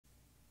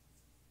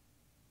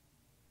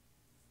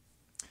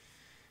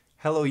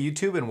Hello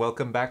YouTube and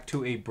welcome back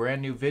to a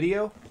brand new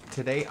video.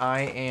 Today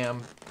I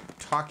am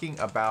talking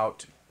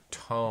about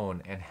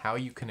tone and how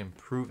you can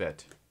improve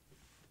it.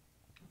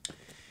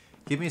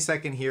 Give me a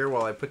second here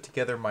while I put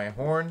together my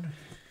horn.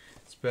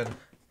 It's been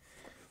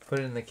put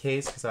in the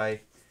case because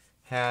I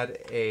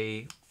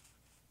actually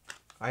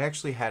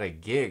had a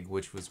gig,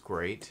 which was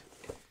great.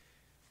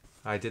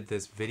 I did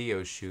this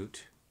video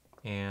shoot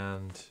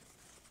and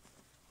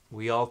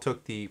we all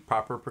took the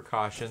proper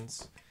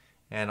precautions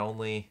and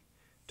only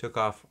took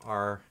off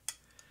our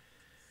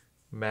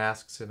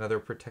masks and other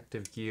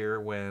protective gear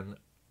when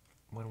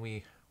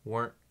we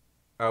were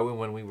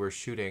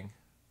shooting.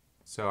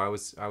 So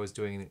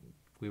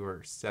we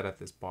were set at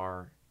this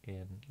bar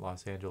in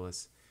Los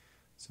Angeles.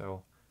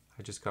 So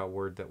I just got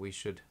word that we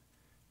should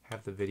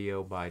have the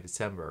video by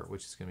December,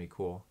 which is going to be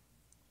cool.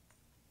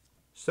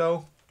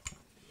 So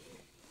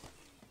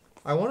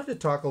I wanted to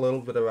talk a little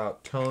bit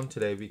about tone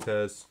today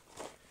because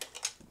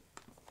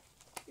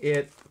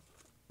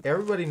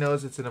everybody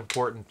knows it's an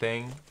important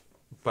thing,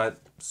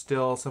 but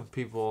still some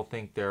people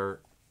think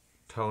their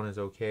tone is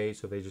okay,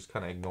 so they just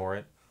kind of ignore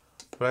it.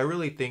 But I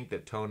really think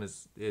that tone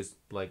is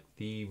like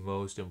the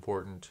most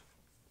important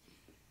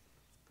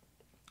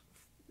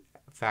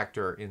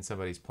factor in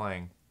somebody's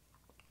playing,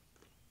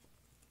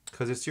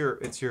 because it's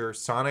your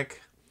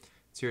sonic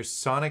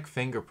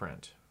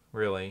fingerprint,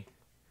 really.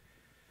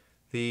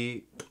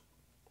 The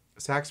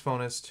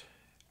saxophonist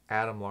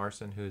Adam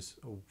Larson, who's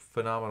a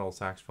phenomenal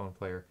saxophone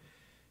player,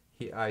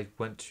 I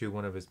went to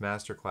one of his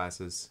master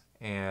classes,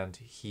 and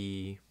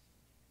he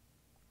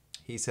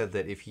said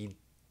that if he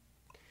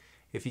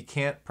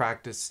can't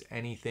practice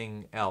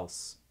anything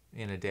else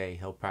in a day,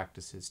 he'll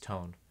practice his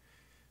tone.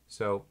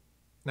 So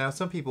now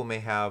some people may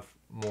have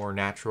more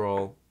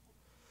natural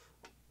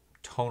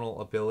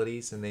tonal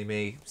abilities and they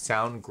may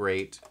sound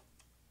great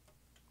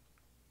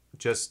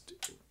just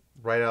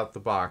right out the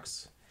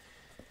box,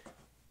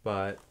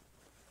 but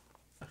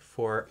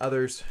for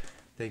others,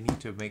 they need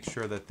to make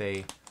sure that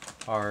they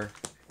are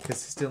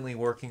consistently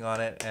working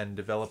on it and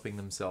developing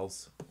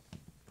themselves.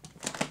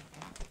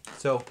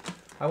 So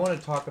I want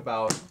to talk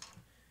about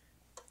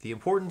the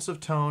importance of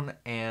tone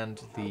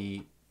and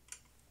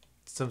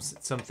some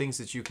things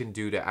that you can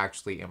do to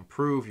actually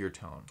improve your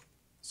tone.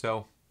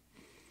 So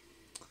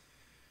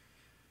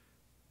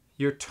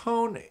your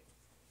tone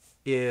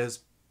is,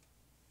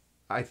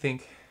 I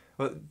think,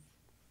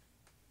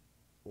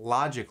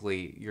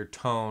 logically, your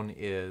tone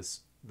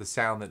is the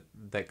sound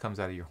that comes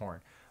out of your horn.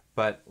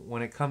 But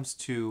when it comes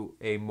to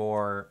a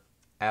more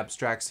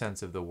abstract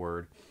sense of the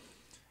word,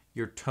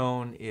 your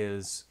tone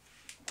is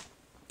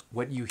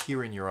what you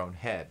hear in your own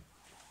head.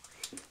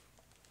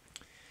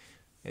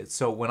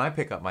 So when I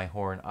pick up my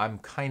horn, I'm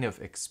kind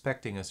of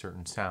expecting a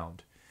certain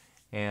sound.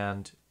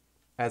 And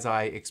as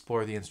I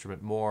explore the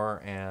instrument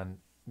more and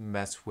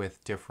mess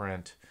with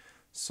different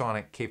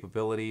sonic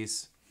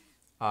capabilities,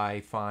 I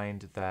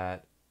find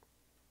that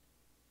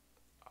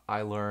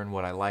I learn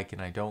what I like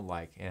and I don't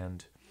like.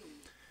 And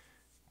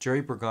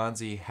Jerry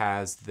Bergonzi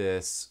has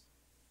this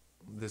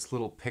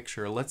little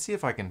picture. Let's see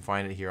if I can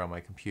find it here on my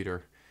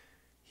computer.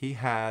 He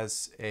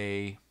has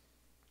a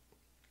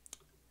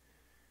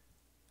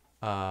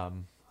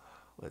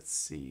let's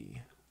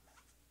see.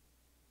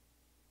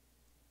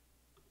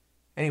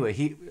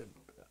 Anyway,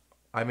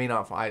 I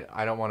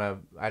don't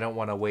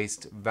want to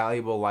waste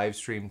valuable live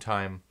stream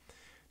time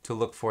to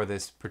look for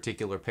this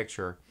particular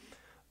picture,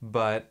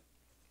 but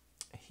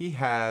he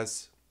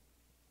has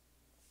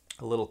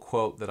a little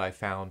quote that I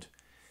found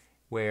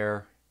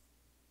where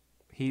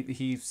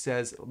he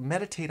says,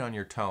 meditate on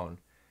your tone.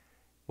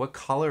 What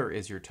color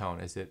is your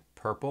tone? Is it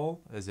purple?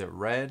 Is it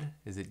red?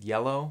 Is it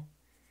yellow?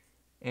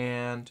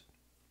 And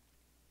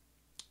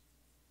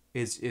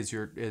is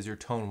your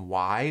tone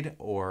wide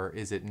or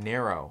is it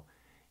narrow?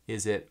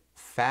 Is it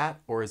fat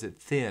or is it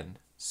thin?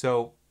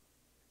 So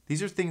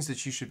these are things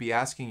that you should be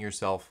asking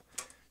yourself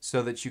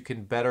so that you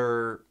can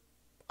better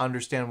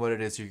understand what it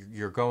is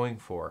you're going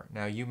for.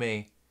 Now, you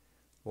may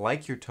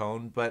like your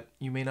tone, but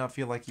you may not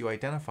feel like you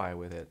identify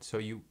with it. So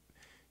you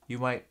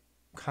might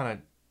kind of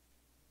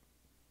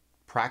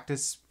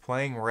practice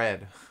playing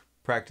red,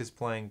 practice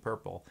playing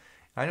purple.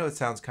 I know it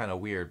sounds kind of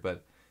weird,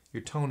 but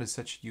your tone is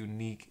such a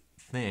unique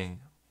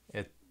thing.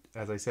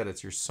 As I said,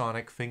 it's your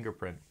sonic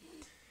fingerprint.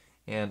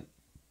 And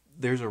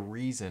there's a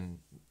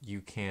reason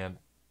you can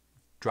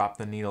drop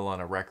the needle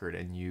on a record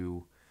and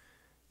you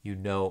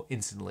know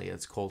instantly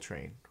it's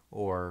Coltrane,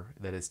 or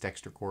that it's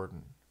Dexter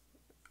Gordon,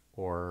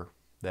 or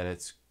that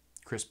it's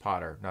Chris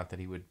Potter. Not that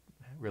he would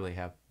really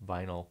have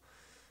vinyl,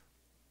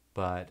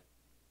 but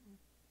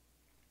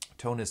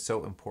tone is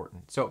so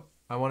important. So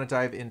I want to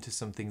dive into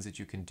some things that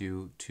you can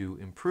do to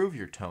improve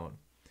your tone.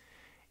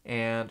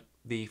 And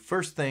the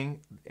first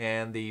thing,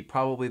 and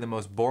probably the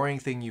most boring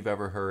thing you've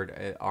ever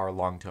heard, are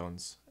long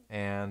tones.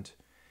 And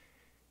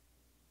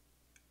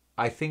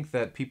I think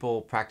that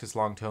people practice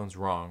long tones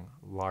wrong,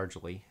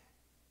 largely.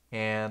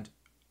 And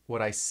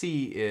what I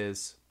see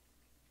is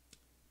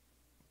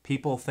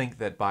people think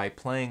that by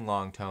playing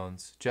long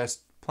tones,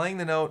 just playing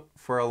the note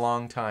for a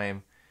long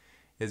time,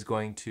 is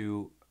going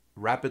to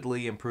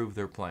rapidly improve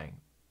their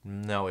playing.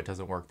 No, it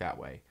doesn't work that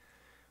way.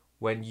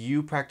 When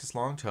you practice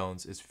long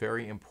tones, it's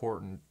very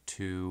important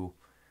to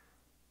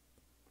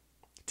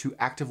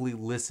actively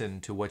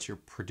listen to what you're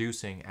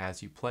producing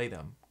as you play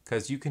them,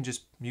 because you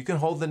can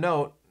hold the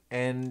note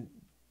and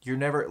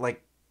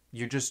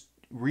you're just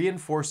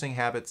reinforcing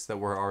habits that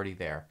were already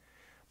there.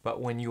 But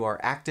when you are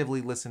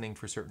actively listening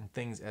for certain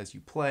things as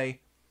you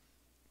play,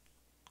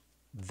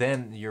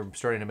 then you're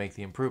starting to make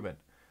the improvement.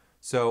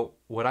 So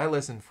what I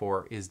listen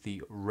for is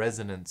the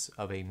resonance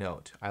of a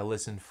note. I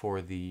listen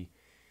for the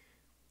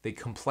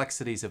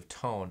complexities of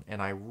tone,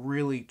 and I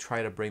really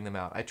try to bring them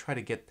out. I try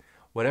to get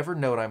whatever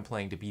note I'm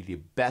playing to be the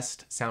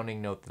best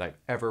sounding note that I've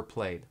ever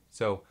played.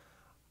 So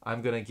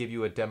I'm going to give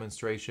you a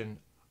demonstration.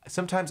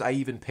 Sometimes I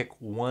even pick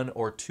 1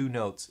 or 2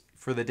 notes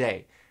for the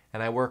day,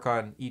 and I work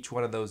on each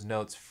one of those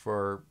notes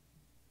for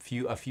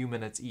a few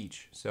minutes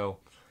each. So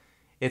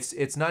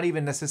it's not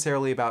even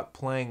necessarily about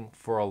playing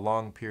for a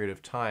long period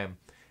of time.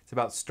 It's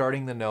about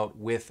starting the note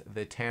with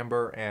the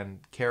timbre and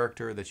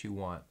character that you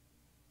want.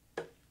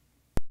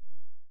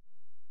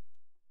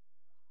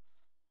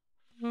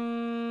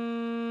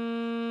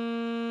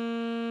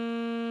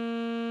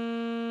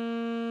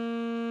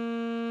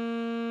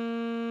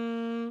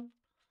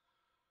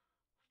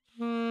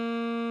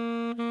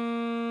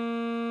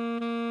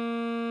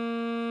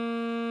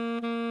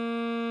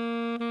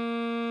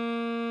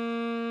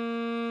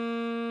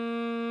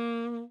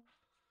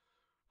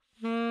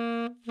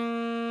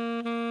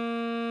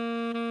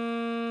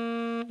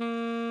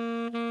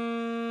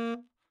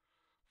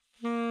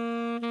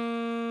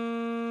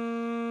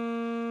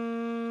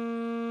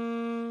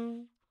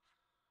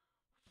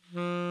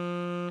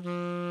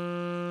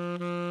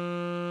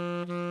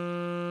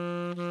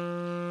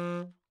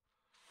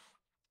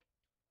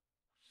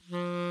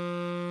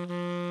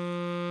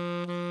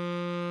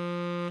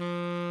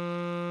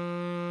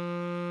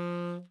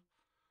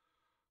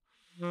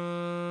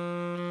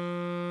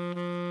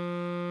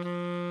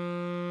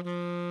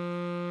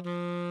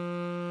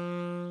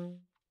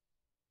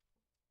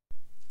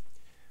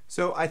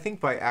 So I think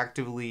by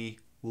actively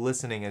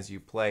listening as you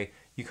play,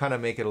 you kind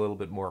of make it a little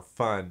bit more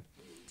fun.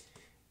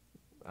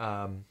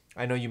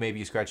 I know you may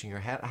be scratching your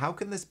head. How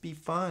can this be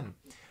fun?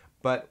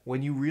 But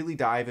when you really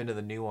dive into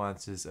the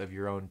nuances of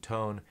your own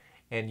tone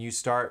and you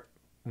start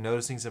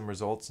noticing some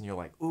results and you're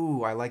like,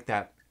 ooh, I like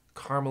that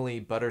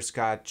caramely,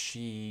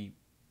 butterscotchy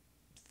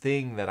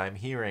thing that I'm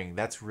hearing.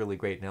 That's really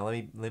great. Now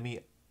let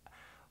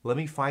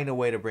me find a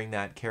way to bring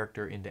that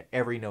character into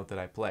every note that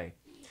I play.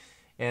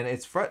 And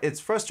it's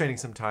frustrating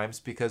sometimes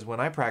because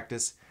when I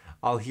practice,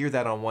 I'll hear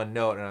that on one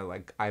note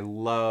and I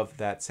love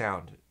that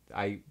sound.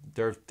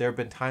 There have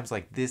been times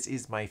like, this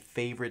is my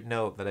favorite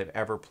note that I've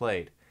ever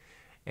played.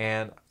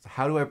 And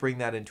how do I bring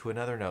that into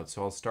another note?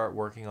 So I'll start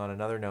working on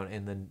another note,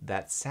 and then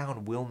that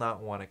sound will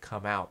not want to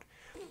come out.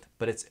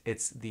 But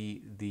it's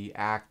the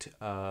act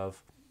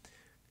of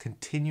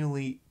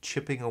continually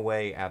chipping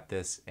away at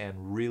this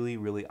and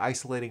really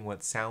isolating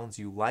what sounds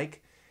you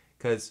like,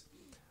 because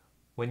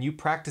when you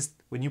practice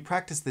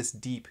this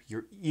deep,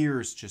 your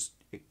ears just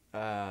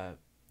they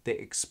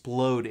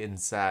explode in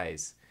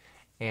size,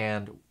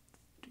 and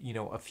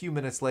a few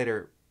minutes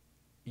later,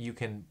 you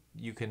can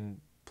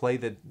play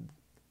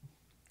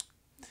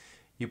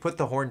you put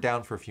the horn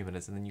down for a few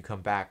minutes, and then you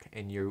come back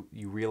and you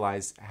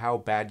realize how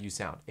bad you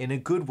sound in a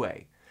good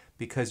way,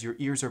 because your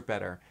ears are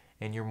better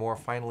and you're more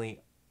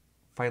finely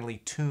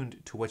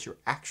tuned to what you're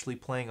actually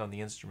playing on the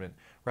instrument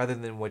rather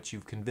than what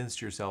you've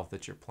convinced yourself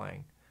that you're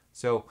playing.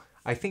 So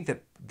I think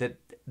that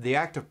the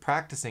act of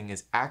practicing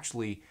is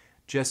actually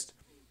just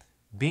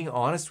being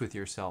honest with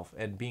yourself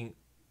and being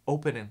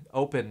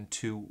open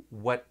to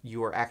what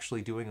you are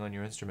actually doing on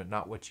your instrument,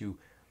 not what you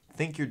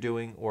think you're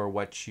doing or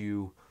what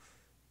you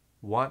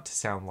want to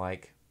sound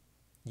like.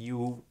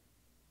 You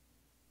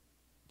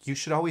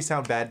should always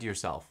sound bad to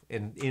yourself.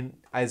 In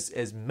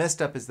as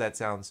messed up as that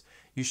sounds,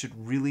 you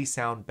should really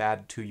sound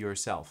bad to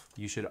yourself.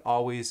 You should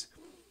always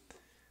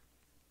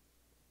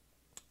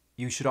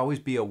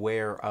be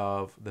aware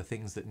of the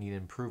things that need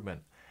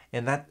improvement.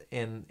 And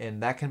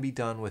that can be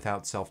done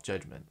without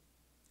self-judgment.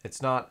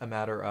 It's not a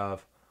matter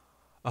of,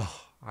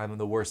 oh, I'm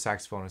the worst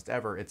saxophonist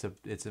ever.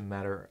 It's a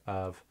matter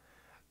of,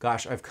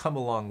 gosh, I've come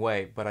a long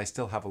way, but I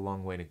still have a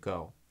long way to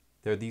go.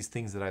 There are these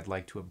things that I'd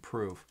like to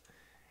improve.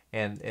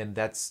 And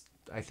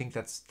I think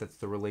that's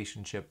the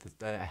relationship,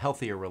 a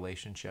healthier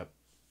relationship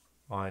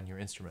on your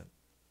instrument.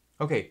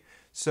 Okay,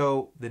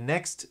 so the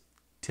next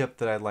tip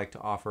that I'd like to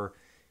offer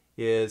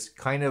is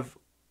kind of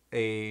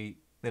an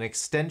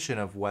extension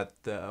of what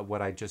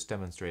I just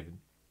demonstrated,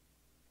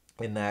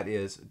 and that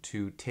is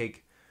to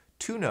take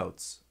 2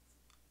 notes.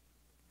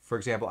 For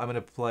example, I'm going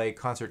to play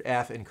concert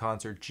F and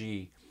concert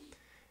G,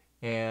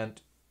 and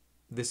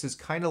this is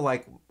kind of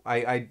like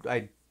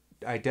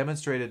I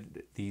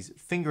demonstrated these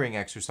fingering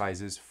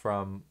exercises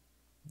from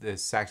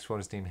this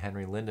saxophonist named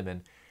Henry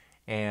Lindemann,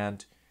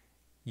 and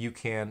you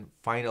can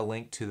find a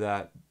link to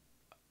that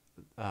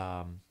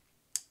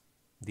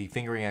the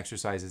fingering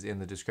exercises in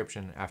the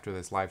description after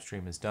this live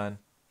stream is done.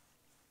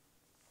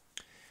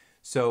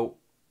 So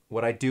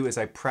what I do is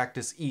I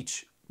practice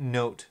each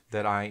note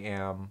that I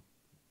am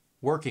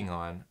working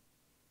on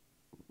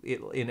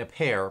in a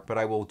pair, but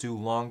I will do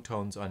long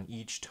tones on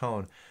each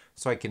tone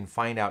so I can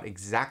find out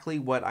exactly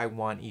what I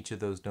want each of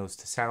those notes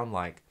to sound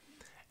like.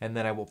 And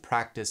then I will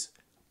practice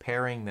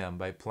pairing them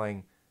by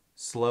playing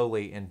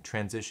slowly and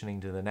transitioning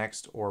to the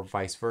next, or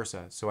vice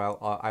versa. So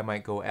I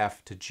might go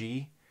F to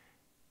G,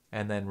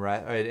 and then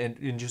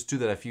and just do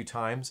that a few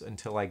times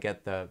until I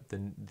get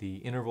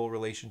the interval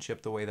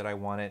relationship the way that I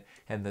want it,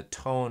 and the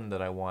tone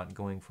that I want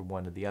going from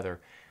one to the other,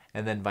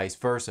 and then vice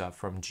versa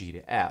from G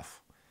to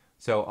F.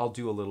 So I'll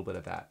do a little bit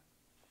of that.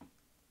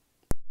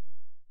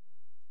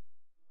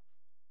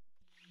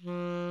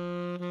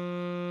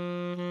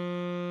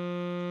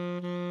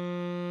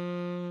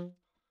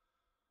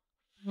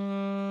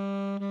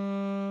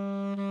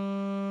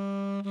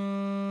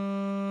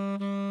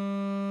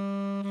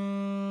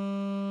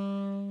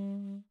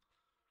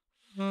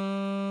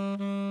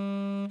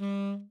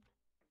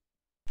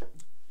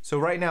 So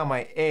right now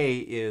my A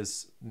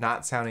is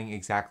not sounding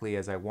exactly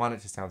as I want it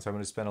to sound, so I'm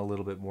going to spend a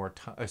little bit more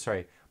time.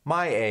 Sorry,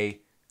 my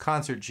A,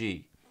 concert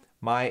G.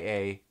 My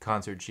A,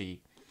 concert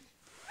G.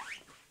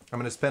 I'm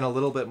going to spend a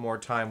little bit more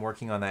time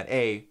working on that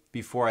A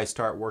before I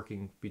start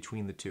working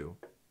between the two.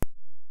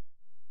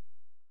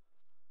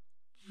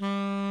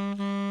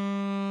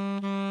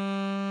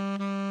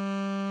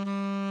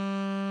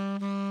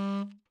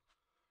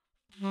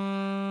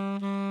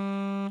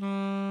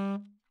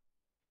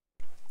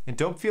 And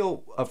don't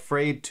feel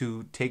afraid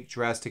to take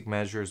drastic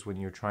measures when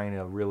you're trying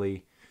to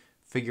really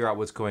figure out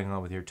what's going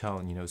on with your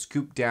tone. You know,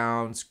 scoop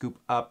down, scoop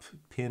up,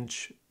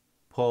 pinch,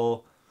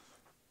 pull,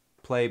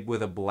 play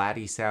with a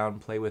blatty sound,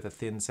 play with a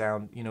thin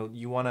sound. You know,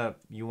 you wanna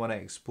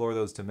explore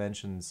those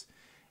dimensions,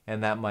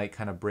 and that might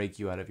kind of break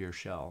you out of your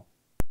shell.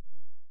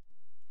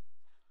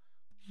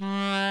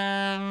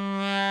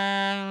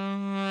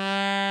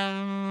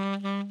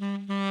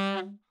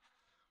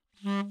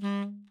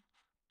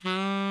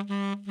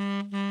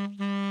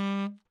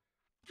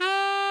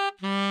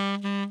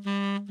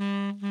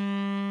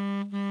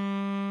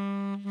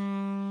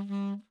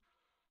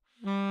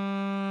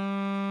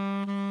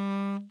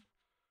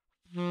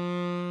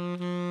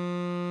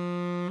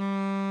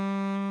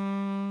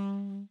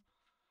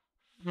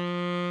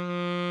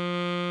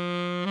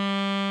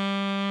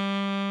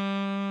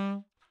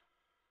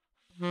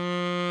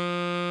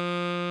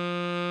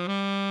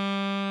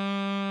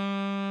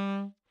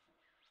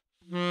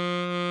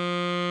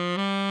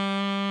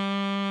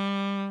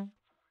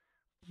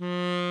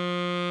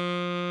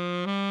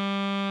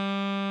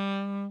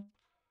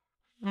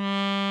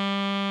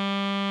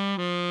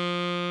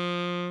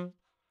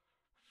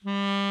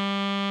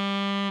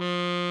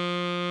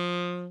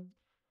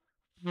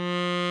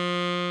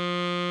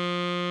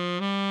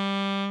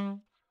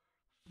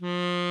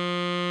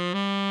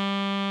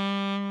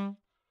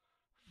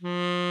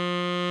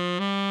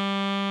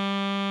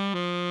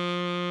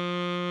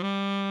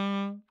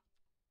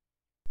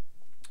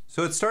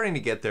 So it's starting to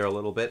get there a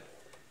little bit.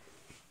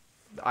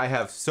 I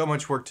have so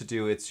much work to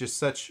do. It's just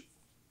such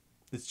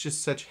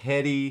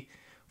heady,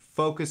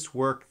 focused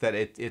work that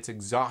it's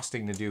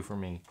exhausting to do for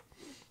me.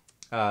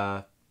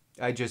 I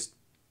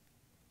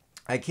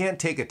can't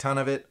take a ton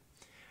of it,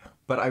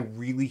 but I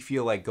really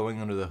feel like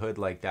going under the hood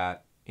like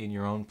that in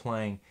your own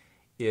playing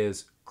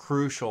is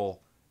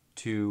crucial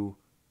to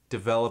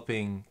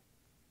developing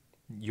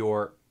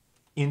your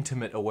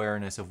intimate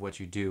awareness of what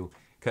you do.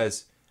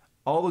 Because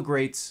all the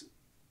greats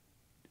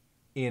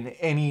in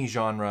any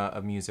genre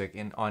of music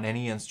and on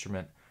any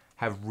instrument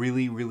have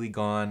really, really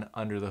gone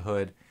under the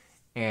hood,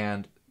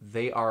 and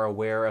they are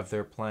aware of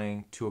their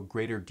playing to a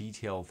greater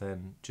detail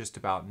than just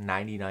about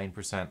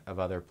 99% of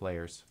other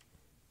players.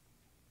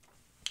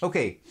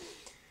 Okay,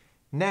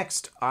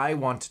 next I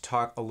want to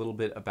talk a little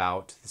bit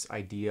about this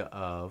idea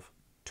of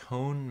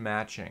tone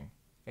matching.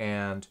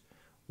 And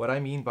what I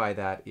mean by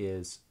that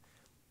is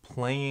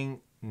playing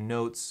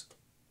notes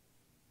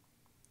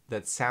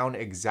that sound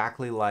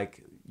exactly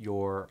like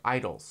your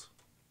idols.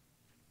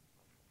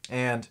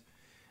 And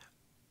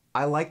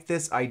I like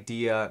this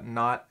idea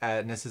not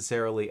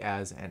necessarily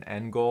as an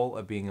end goal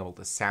of being able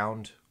to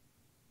sound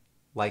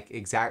like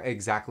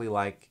exactly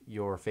like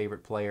your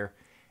favorite player,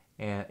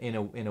 and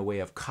in a way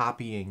of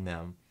copying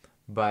them,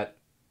 but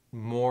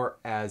more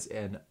as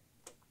a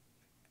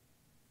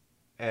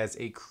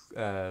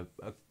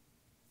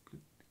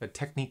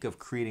technique of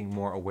creating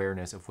more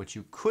awareness of what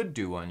you could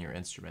do on your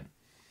instrument.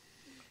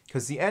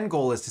 Because the end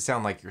goal is to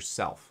sound like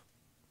yourself.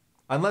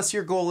 Unless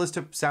your goal is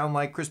to sound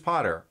like Chris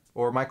Potter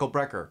or Michael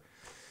Brecker.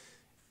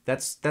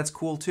 That's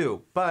cool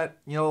too. But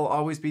you'll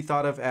always be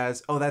thought of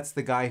as, oh, that's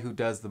the guy who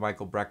does the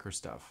Michael Brecker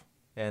stuff.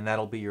 And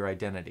that'll be your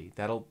identity.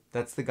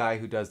 That's the guy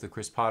who does the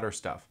Chris Potter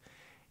stuff.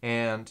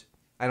 And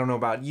I don't know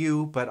about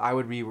you, but I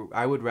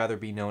would rather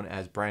be known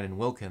as Brandon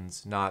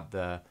Wilkins, not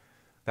that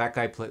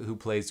guy who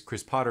plays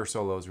Chris Potter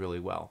solos really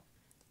well.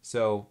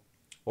 So,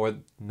 or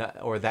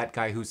that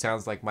guy who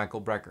sounds like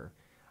Michael Brecker.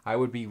 I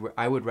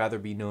would rather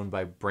be known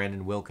by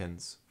Brandon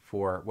Wilkins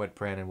for what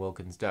Brandon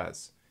Wilkins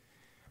does.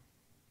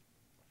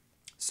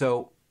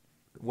 So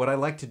what I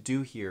like to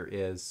do here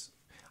is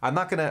I'm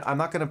not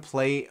gonna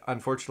play.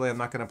 Unfortunately, I'm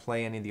not gonna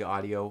play any of the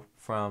audio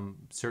from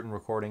certain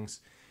recordings,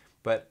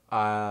 but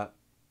I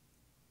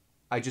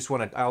just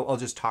want to. I'll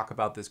just talk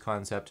about this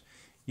concept.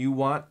 You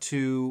want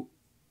to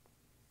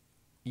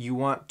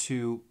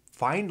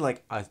find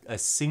like a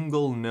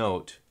single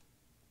note,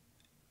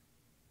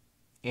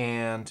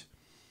 and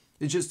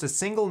it's just a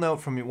single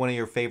note from one of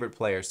your favorite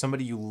players,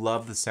 somebody you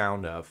love the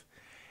sound of,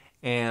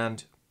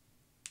 and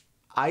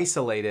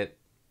isolate it.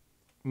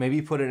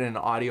 Maybe put it in an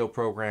audio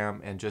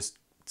program and just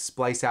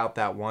splice out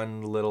that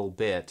one little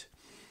bit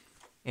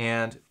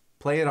and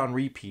play it on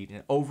repeat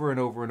and over and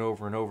over and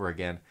over and over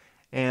again,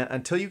 and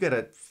until you get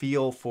a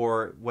feel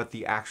for what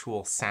the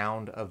actual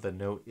sound of the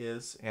note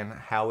is and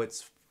how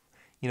it's,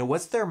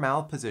 what's their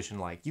mouth position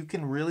like. You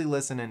can really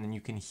listen in and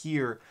you can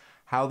hear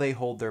how they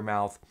hold their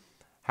mouth,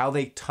 how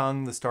they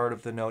tongue the start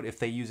of the note, if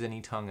they use any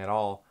tongue at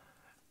all.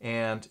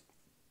 And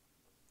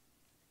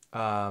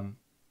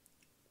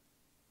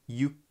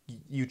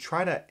you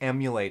try to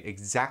emulate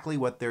exactly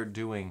what they're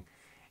doing,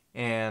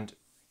 and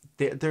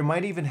they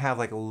might even have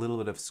like a little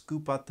bit of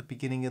scoop at the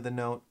beginning of the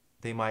note.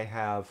 They might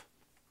have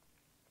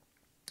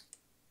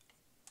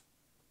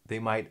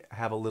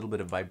a little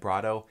bit of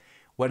vibrato.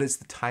 What is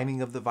the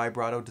timing of the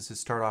vibrato? Does it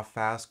start off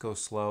fast, go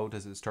slow?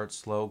 Does it start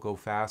slow, go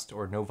fast,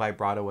 or no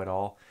vibrato at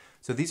all?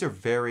 So these are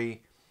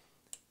very,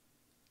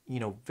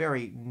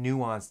 very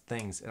nuanced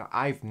things, and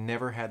I've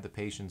never had the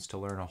patience to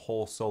learn a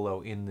whole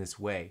solo in this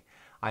way.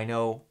 I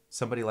know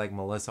somebody like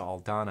Melissa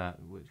Aldana,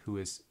 who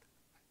is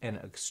an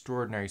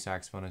extraordinary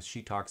saxophonist.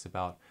 She talks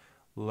about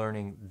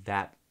learning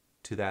that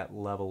to that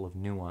level of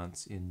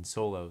nuance in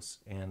solos,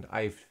 and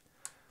I've,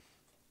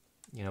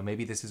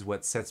 maybe this is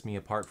what sets me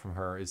apart from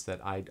her, is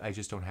that I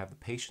just don't have the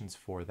patience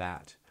for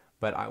that.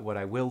 But what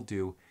I will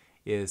do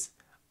is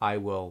I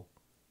will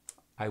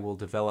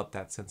develop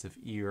that sense of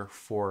ear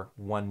for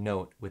one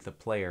note with a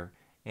player,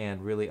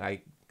 and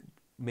really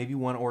maybe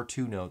one or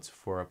two notes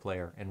for a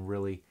player, and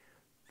really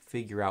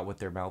figure out what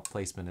their mouth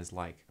placement is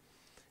like.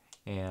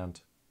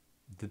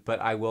 But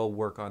I will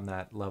work on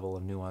that level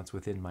of nuance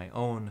within my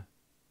own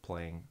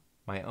playing,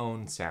 my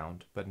own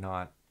sound, but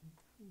not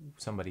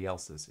somebody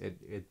else's.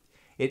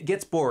 It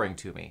gets boring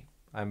to me.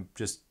 I'm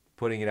just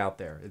putting it out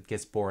there. It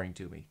gets boring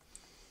to me.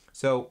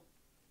 So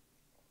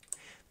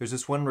there's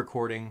this one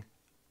recording.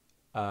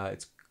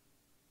 It's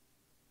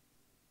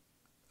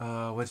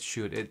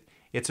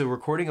a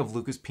recording of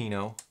Lucas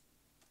Pino,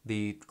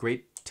 the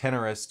great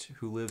tenorist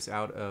who lives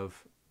out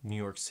of New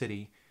York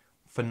City.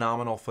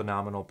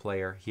 Phenomenal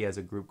player. He has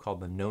a group called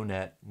the No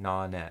Net,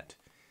 Na Net.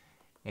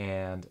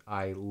 And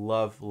I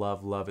love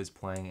his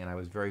playing, and I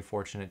was very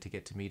fortunate to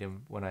get to meet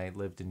him when I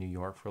lived in New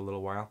York for a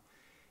little while.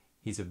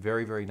 He's a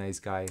very, very nice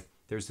guy.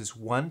 There's this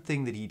one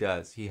thing that he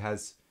does. He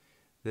has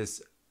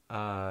this,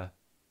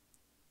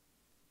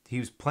 he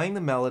was playing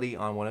the melody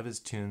on one of his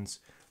tunes.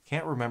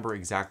 Can't remember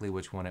exactly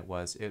which one it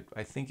was.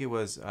 I think it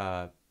was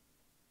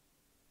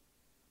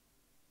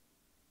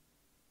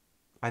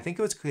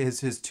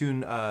his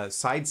tune,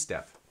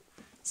 Sidestep.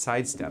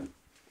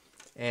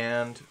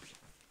 And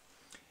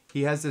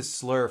he has this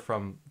slur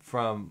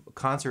from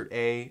concert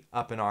A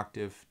up an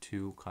octave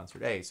to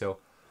concert A. So,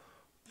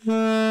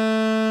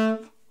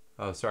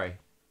 oh, sorry.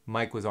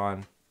 Mic was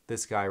on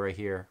this guy right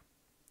here.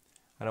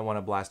 I don't want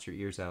to blast your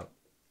ears out.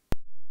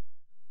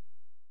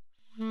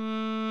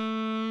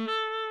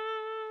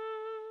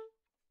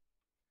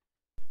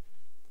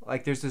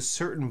 Like, there's a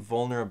certain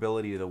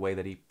vulnerability to the way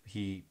that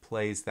he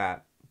plays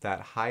that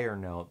higher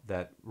note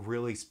that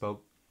really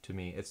spoke to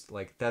me. It's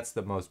like, that's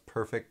the most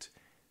perfect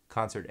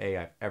concert A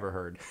I've ever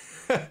heard.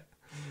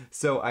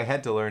 So I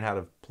had to learn how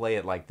to play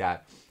it like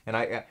that.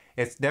 And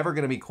it's never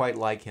going to be quite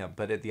like him,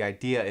 but the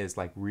idea is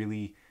like,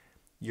 really,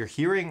 you're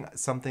hearing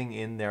something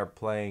in their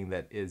playing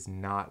that is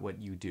not what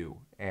you do,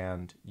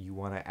 and you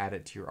want to add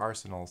it to your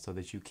arsenal so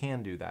that you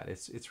can do that.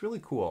 It's really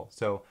cool.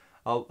 So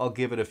I'll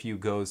give it a few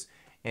goes,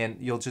 and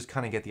you'll just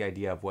kind of get the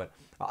idea of what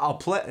I'll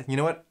play. You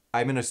know what?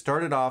 I'm going to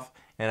start it off,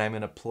 and I'm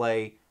going to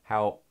play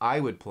how I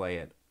would play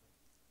it,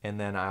 and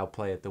then I'll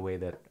play it the way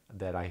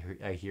that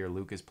I hear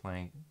Lucas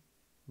playing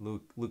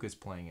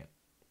it.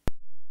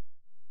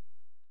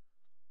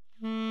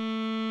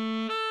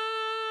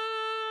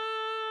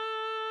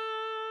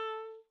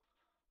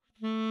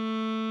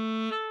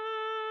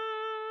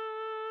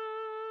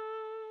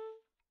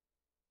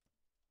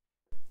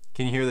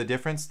 Can you hear the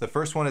difference? The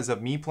first one is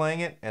of me playing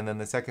it, and then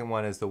the second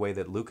one is the way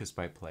that Lucas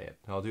might play it.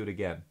 I'll do it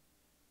again.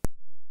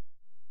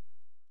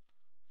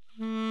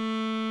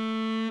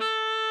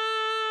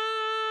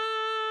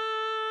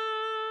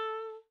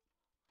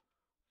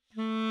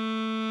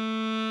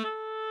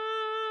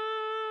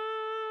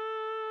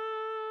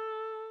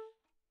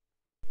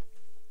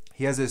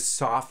 He has this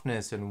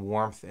softness and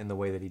warmth in the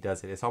way that he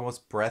does it. It's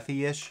almost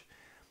breathy-ish,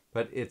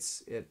 but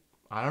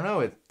I don't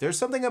know. There's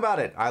something about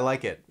it. I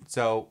like it.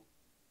 So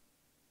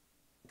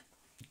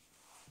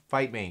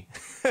fight me.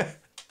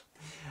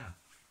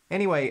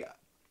 Anyway,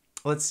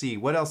 let's see.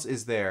 What else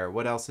is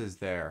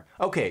there?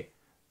 Okay,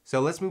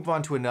 so let's move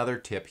on to another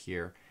tip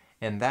here,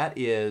 and that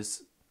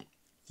is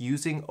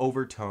using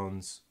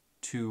overtones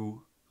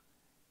to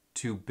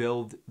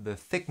build the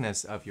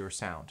thickness of your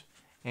sound.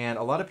 And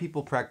a lot of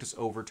people practice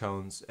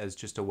overtones as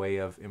just a way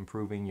of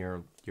improving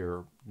your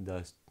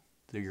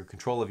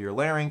control of your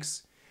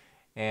larynx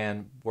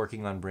and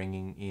working on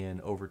bringing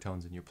in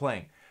overtones in your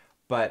playing.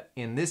 But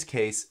in this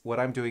case, what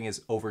I'm doing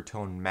is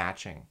overtone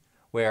matching,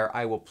 where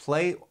I will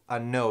play a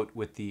note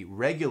with the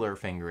regular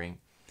fingering,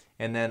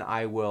 and then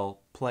I will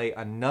play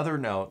another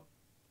note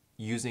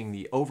using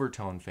the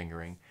overtone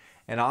fingering,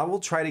 and I will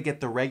try to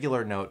get the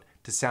regular note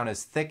to sound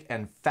as thick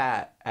and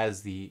fat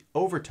as the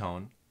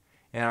overtone,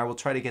 and I will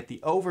try to get the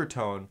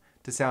overtone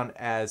to sound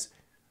as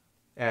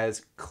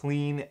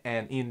clean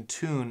and in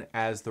tune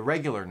as the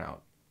regular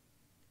note.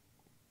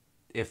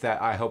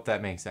 I hope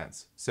that makes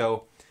sense.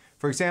 So,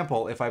 for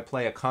example, if I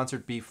play a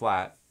concert B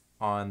flat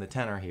on the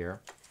tenor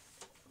here,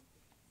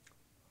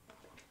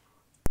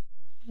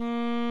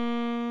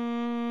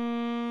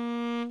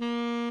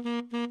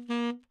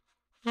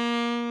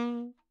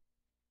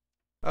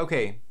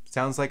 okay,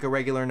 sounds like a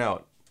regular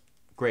note.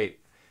 Great.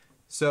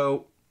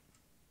 So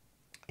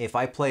if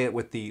I play it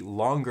with the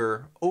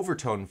longer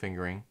overtone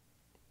fingering,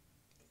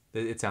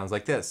 it sounds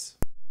like this.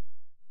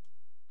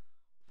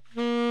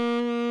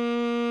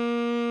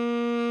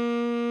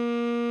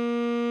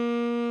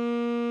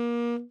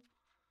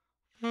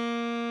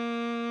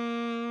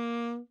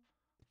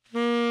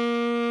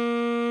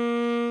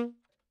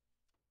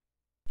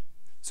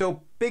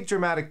 So big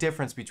dramatic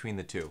difference between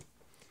the two.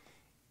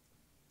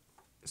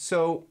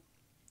 So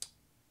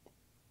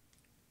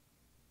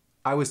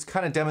I was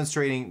kind of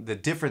demonstrating the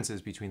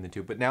differences between the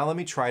two, but now let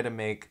me try to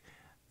make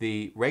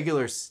the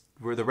regular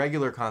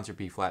concert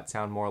B flat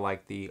sound more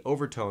like the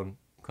overtone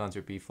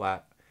concert B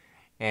flat,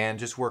 and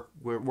just work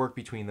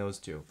between those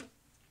two.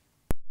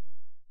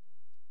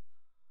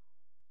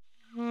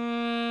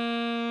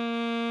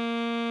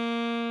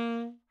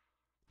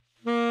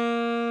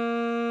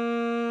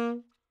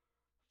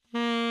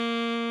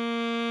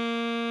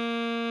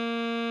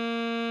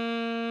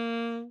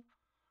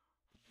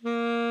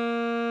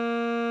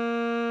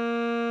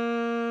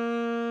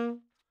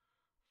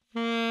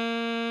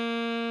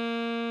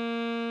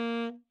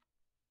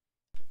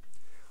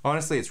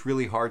 Honestly, it's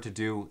really hard to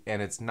do,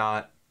 and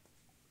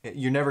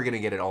you're never going to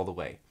get it all the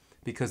way,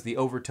 because the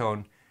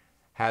overtone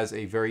has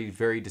a very,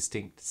 very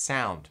distinct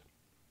sound.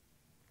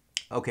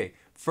 Okay,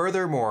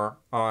 furthermore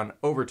on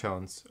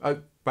overtones,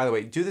 by the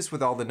way, do this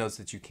with all the notes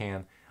that you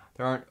can.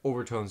 There aren't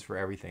overtones for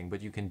everything,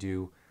 but you can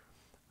do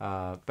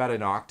about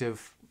an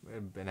octave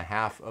and a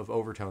half of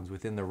overtones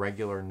within the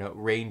regular note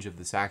range of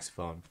the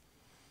saxophone.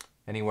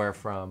 Anywhere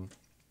from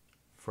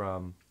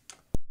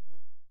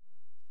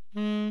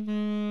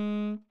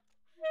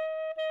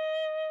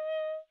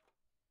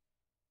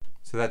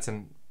so that's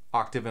an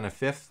octave and a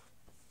fifth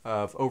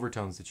of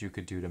overtones that you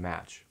could do to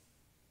match.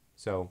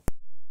 So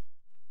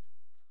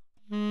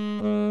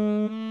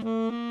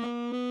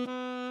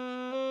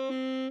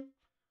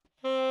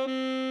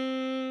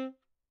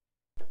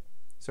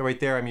right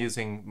there I'm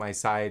using my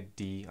side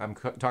D. I'm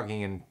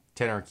talking in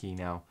tenor key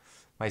now.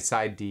 My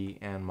side D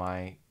and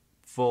my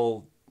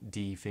full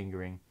D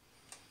fingering.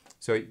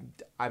 So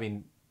I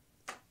mean,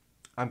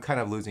 I'm kind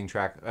of losing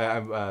track.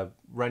 I'm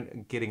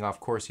getting off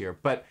course here,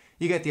 but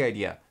you get the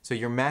idea. So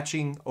you're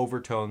matching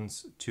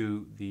overtones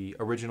to the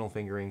original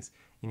fingerings,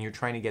 and you're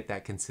trying to get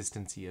that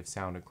consistency of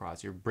sound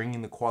across. You're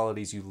bringing the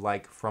qualities you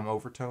like from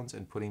overtones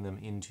and putting them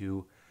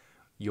into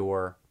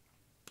your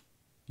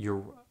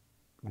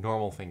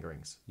normal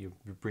fingerings. You're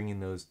bringing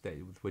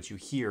what you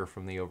hear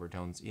from the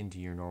overtones into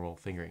your normal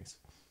fingerings.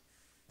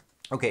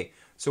 Okay,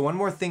 so one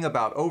more thing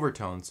about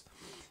overtones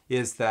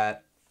is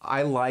that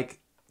I like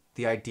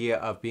the idea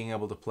of being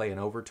able to play an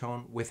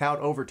overtone without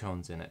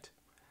overtones in it.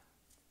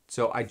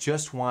 So I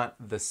just want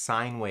the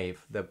sine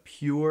wave, the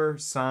pure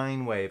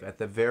sine wave at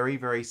the very,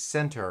 very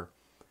center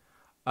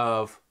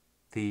of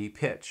the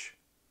pitch.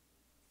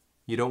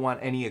 You don't want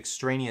any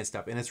extraneous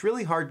stuff. And it's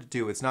really hard to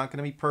do. It's not going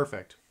to be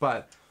perfect.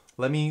 But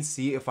let me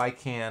see if I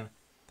can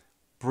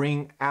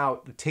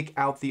take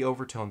out the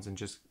overtones and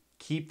just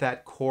keep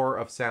that core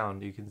of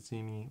sound. You can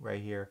see me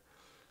right here.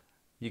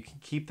 You can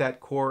keep that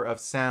core of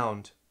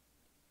sound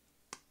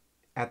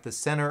at the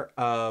center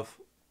of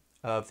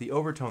the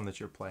overtone that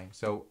you're playing.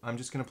 So I'm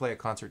just going to play a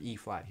concert E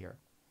flat here.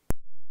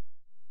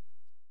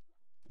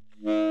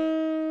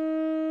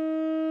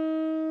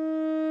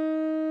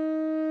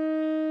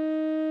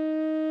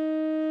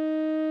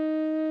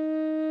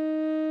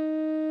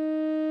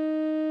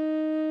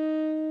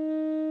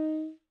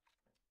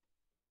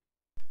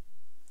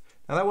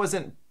 Now that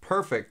wasn't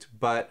perfect,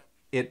 but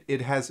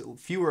it has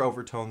fewer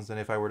overtones than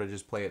if I were to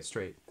just play it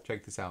straight.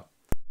 Check this out.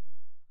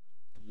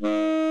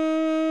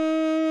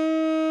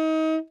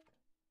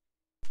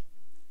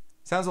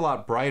 Sounds a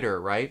lot brighter,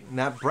 right? And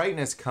that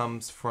brightness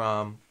comes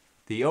from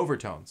the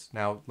overtones.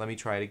 Now let me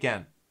try it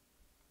again.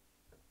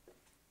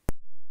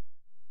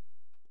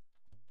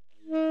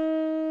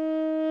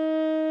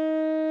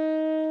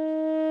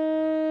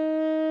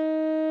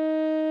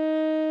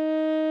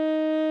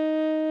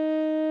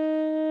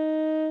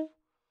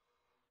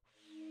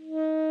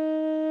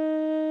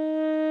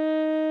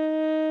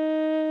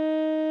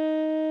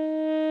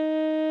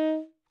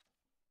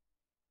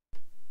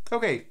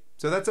 Okay,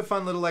 so that's a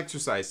fun little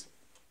exercise.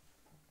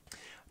 I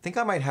think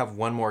I might have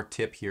one more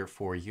tip here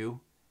for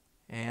you.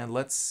 And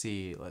let's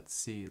see.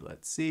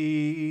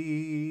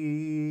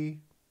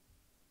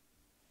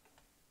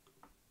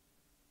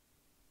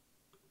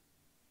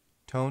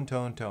 Tone,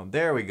 tone, tone.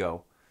 There we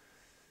go.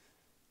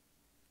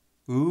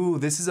 Ooh,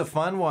 this is a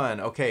fun one.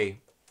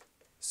 Okay,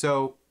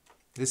 so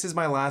this is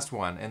my last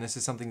one, and this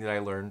is something that I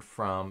learned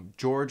from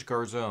George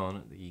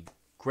Garzone, the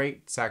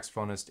great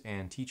saxophonist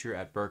and teacher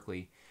at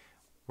Berklee,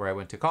 where I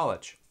went to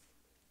college.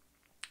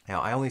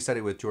 Now, I only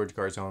studied with George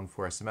Garzone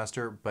for a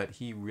semester, but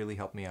he really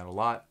helped me out a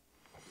lot.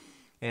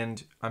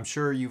 And I'm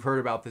sure you've heard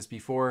about this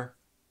before.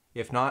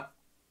 If not,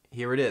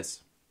 here it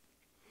is.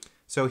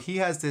 So he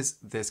has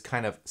this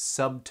kind of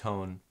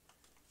subtone,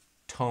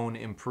 tone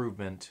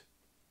improvement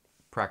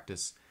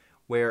practice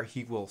where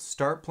he will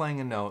start playing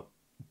a note,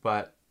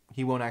 but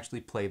he won't actually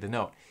play the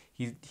note.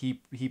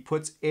 He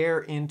puts air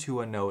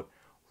into a note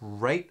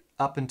right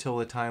up until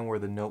the time where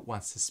the note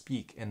wants to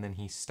speak, and then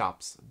he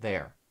stops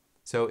there.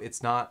 So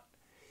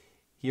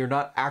you're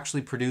not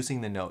actually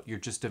producing the note. You're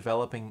just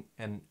developing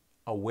an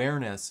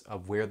awareness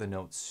of where the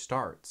note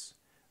starts.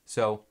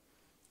 So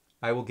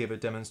I will give a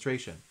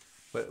demonstration.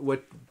 But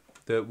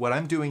what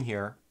I'm doing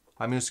here,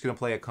 I'm just going to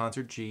play a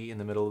concert G in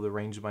the middle of the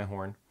range of my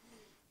horn.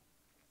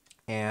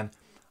 And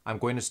I'm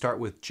going to start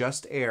with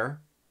just air,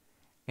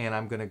 and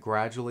I'm going to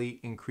gradually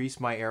increase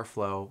my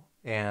airflow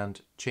and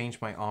change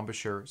my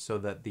embouchure so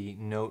that the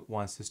note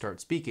wants to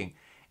start speaking.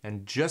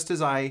 And just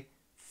as I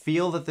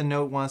feel that the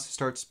note wants to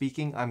start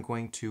speaking, I'm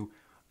going to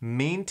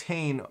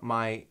maintain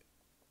my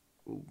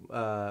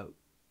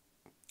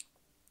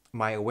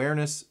my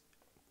awareness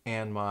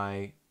and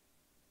my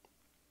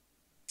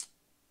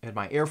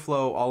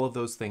airflow. All of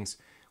those things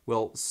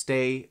will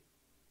stay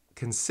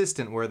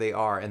consistent where they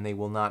are, and they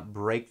will not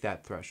break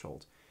that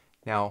threshold.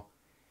 Now,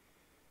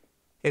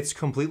 it's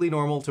completely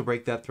normal to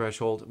break that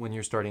threshold when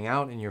you're starting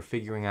out and you're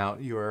figuring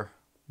out your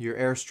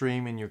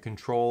airstream and your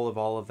control of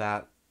all of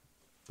that.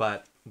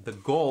 But the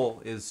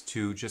goal is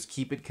to just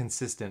keep it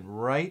consistent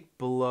right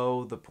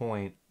below the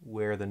point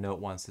where the note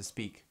wants to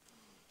speak.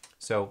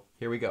 So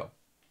here we go.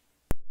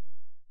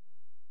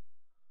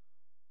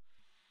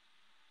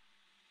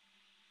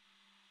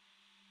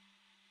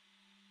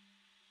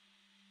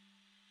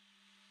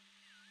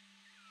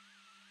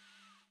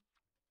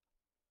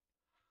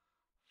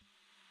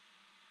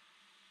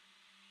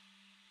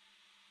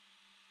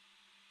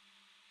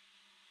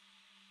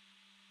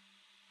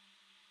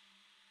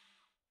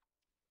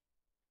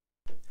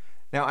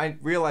 Now, I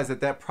realize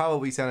that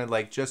probably sounded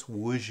like just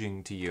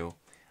whooshing to you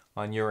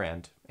on your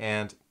end,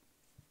 and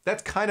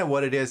that's kind of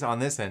what it is on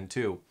this end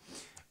too.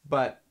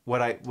 But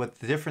what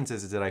the difference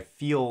is that I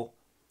feel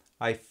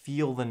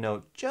the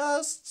note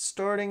just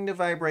starting to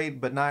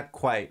vibrate, but not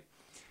quite.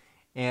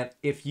 And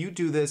if you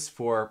do this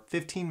for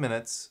 15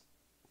 minutes,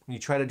 you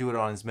try to do it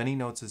on as many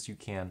notes as you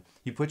can,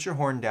 you put your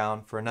horn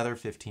down for another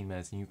 15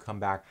 minutes and you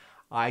come back,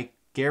 I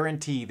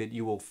guarantee that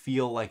you will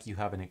feel like you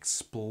have an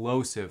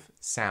explosive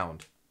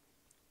sound.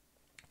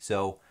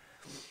 So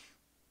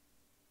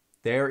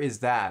there is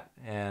that,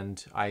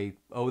 and I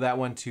owe that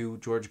one to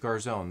George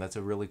Garzone. That's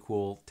a really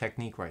cool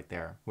technique right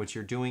there. What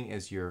you're doing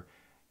is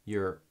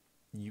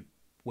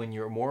when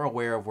you're more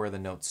aware of where the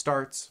note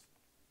starts,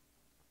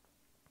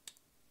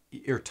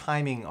 your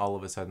timing all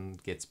of a sudden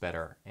gets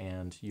better,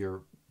 and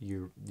your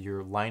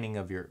lining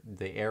of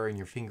the air in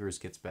your fingers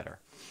gets better.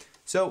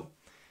 So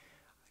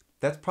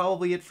that's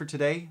probably it for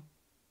today.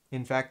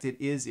 In fact, it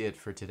is it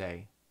for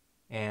today.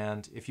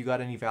 And if you got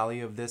any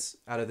value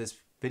out of this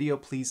video,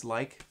 please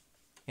like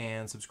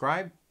and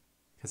subscribe,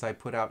 because I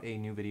put out a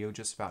new video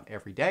just about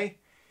every day.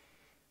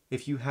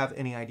 If you have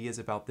any ideas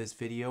about this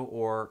video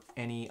or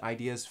any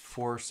ideas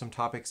for some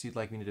topics you'd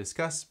like me to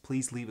discuss,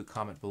 please leave a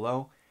comment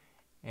below.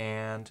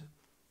 And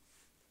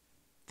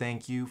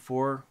thank you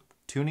for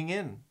tuning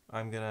in.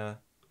 I'm going to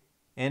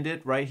end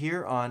it right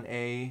here on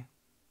a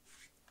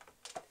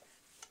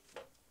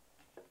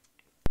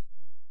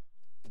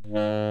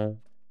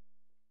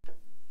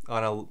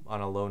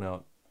low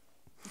note.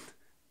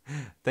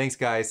 Thanks,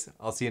 guys.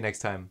 I'll see you next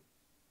time.